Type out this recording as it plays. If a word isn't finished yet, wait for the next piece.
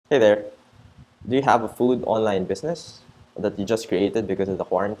Hey there. Do you have a food online business that you just created because of the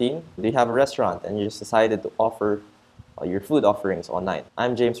quarantine? Do you have a restaurant and you just decided to offer your food offerings online?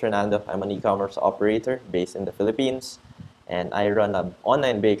 I'm James Fernando. I'm an e-commerce operator based in the Philippines, and I run an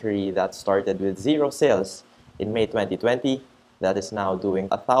online bakery that started with zero sales in May 2020 that is now doing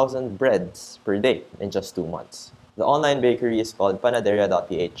 1,000 breads per day in just 2 months. The online bakery is called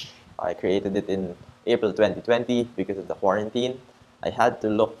Panaderia.ph. I created it in April 2020 because of the quarantine. I had to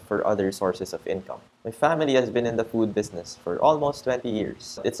look for other sources of income. My family has been in the food business for almost 20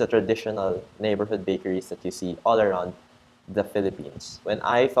 years. It's a traditional neighborhood bakeries that you see all around the Philippines. When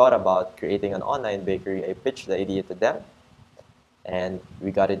I thought about creating an online bakery, I pitched the idea to them and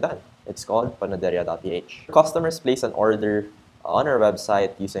we got it done. It's called Panaderia.ph. Customers place an order on our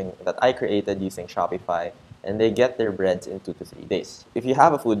website that I created using Shopify, and they get their breads in 2 to 3 days. If you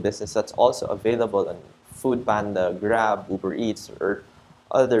have a food business that's also available on Foodpanda, Grab, Uber Eats, or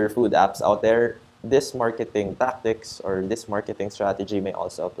other food apps out there, this marketing tactics or this marketing strategy may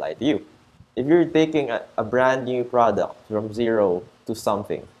also apply to you. If you're taking a brand new product from zero to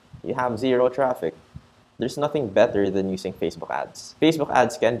something, you have zero traffic, there's nothing better than using Facebook ads. Facebook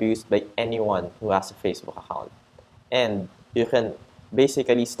ads can be used by anyone who has a Facebook account. And you can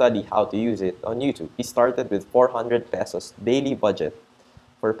basically study how to use it on YouTube. We started with 400 pesos daily budget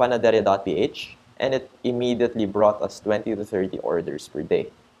for Panaderia.ph, and it immediately brought us 20 to 30 orders per day.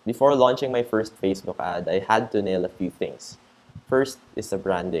 Before launching my first Facebook ad, I had to nail a few things. First is the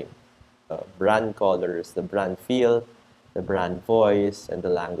branding. The brand colors, the brand feel, the brand voice, and the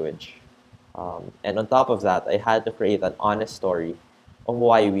language. And on top of that, I had to create an honest story of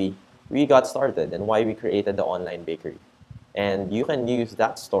why we got started and why we created the online bakery. And you can use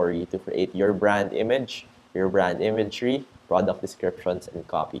that story to create your brand image, your brand imagery, product descriptions, and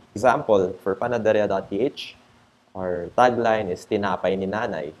copy. Example, for Panaderia.ph, our tagline is Tinapay ni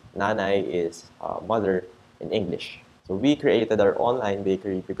Nanay. Nanay is mother in English. So we created our online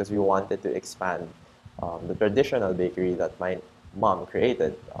bakery because we wanted to expand the traditional bakery that my mom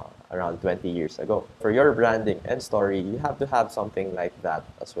created around 20 years ago. For your branding and story, you have to have something like that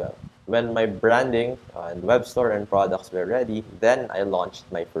as well. When my branding and web store and products were ready, then I launched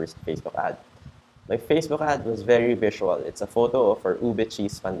my first Facebook ad. My Facebook ad was very visual. It's a photo of our ube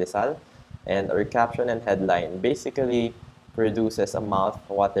cheese pandesal, and our caption and headline basically produces a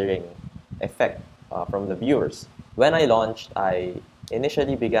mouth-watering effect from the viewers. When I launched, I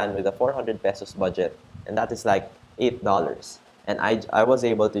initially began with a 400 pesos budget, and that is like $8. And I was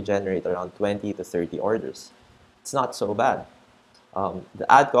able to generate around 20 to 30 orders. It's not so bad.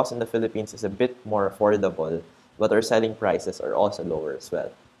 The ad cost in the Philippines is a bit more affordable, but our selling prices are also lower as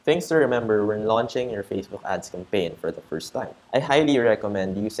well. Things to remember when launching your Facebook ads campaign for the first time. I highly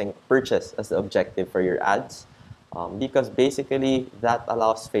recommend using purchase as the objective for your ads because basically that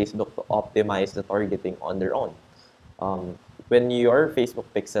allows Facebook to optimize the targeting on their own. When your Facebook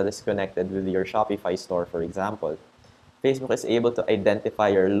pixel is connected with your Shopify store, for example, Facebook is able to identify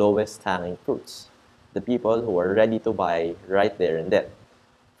your lowest hanging fruits, the people who are ready to buy right there and then.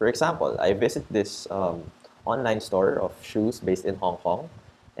 For example, I visit this online store of shoes based in Hong Kong,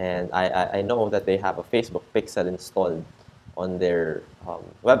 and I know that they have a Facebook pixel installed on their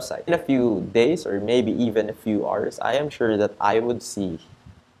website. In a few days or maybe even a few hours, I am sure that I would see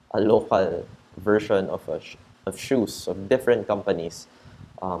a local version of shoes of different companies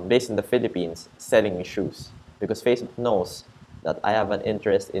based in the Philippines selling me shoes, because Facebook knows that I have an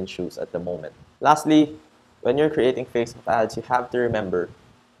interest in shoes at the moment. Lastly, when you're creating Facebook ads, you have to remember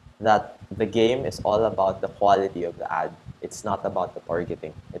that the game is all about the quality of the ad. It's not about the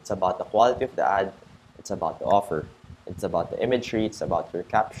targeting. It's about the quality of the ad. It's about the offer. It's about the imagery. It's about your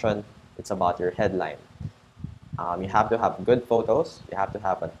caption. It's about your headline. You have to have good photos. You have to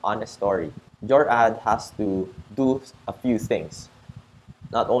have an honest story. Your ad has to do a few things.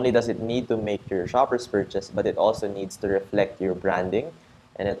 Not only does it need to make your shoppers purchase, but it also needs to reflect your branding,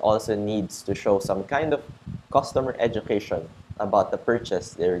 and it also needs to show some kind of customer education about the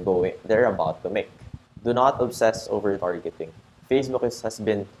purchase they're about to make. Do not obsess over targeting. Facebook has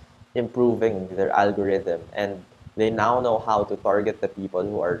been improving their algorithm, and they now know how to target the people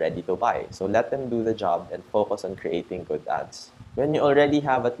who are ready to buy. So let them do the job and focus on creating good ads. When you already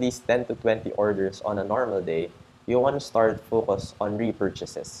have at least 10 to 20 orders on a normal day, you want to start focus on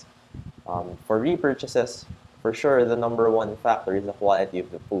repurchases. For repurchases, for sure, the number one factor is the quality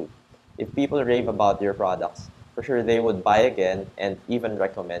of the food. If people rave about your products, for sure they would buy again and even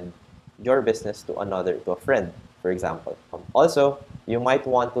recommend your business to a friend, for example. Also, you might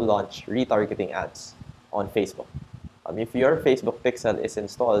want to launch retargeting ads on Facebook. If your Facebook pixel is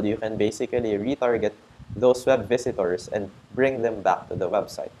installed, you can basically retarget those web visitors and bring them back to the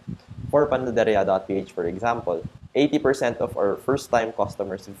website. For panaderia.ph, for example, 80% of our first-time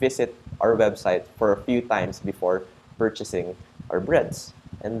customers visit our website for a few times before purchasing our breads.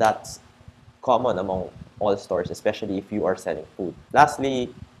 And that's common among all stores, especially if you are selling food.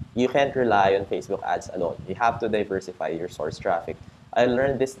 Lastly, you can't rely on Facebook ads alone. You have to diversify your source traffic. I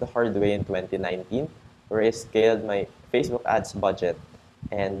learned this the hard way in 2019, where I scaled my Facebook ads budget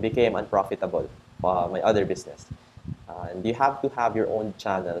and became unprofitable for my other business. And you have to have your own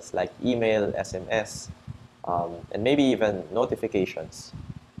channels like email, SMS, and maybe even notifications.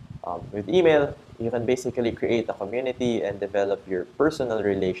 With email, you can basically create a community and develop your personal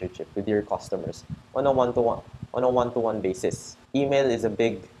relationship with your customers on a one-to-one basis. Email is a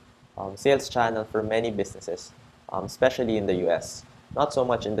big sales channel for many businesses, especially in the US. Not so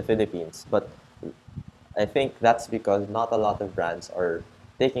much in the Philippines, but I think that's because not a lot of brands are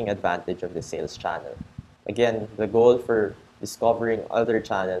taking advantage of the sales channel. Again, the goal for discovering other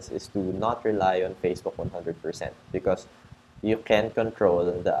channels is to not rely on Facebook 100% because you can control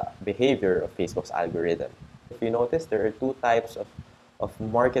the behavior of Facebook's algorithm. If you notice, there are two types of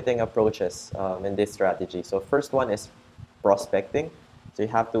marketing approaches in this strategy. So first one is prospecting. So you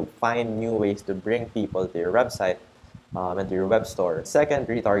have to find new ways to bring people to your website and to your web store. Second,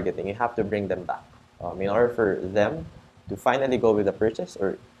 retargeting. You have to bring them back in order for them to finally go with a purchase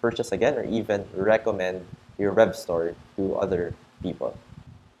or purchase again or even recommend your web store to other people.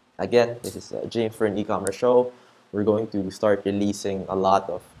 Again, this is James for an e-commerce show. We're going to start releasing a lot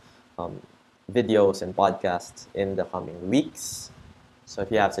of um, videos and podcasts in the coming weeks. So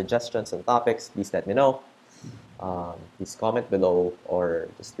if you have suggestions and topics, please let me know. Please comment below or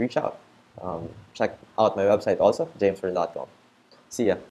just reach out. Check out my website also, jamesfern.com. See ya.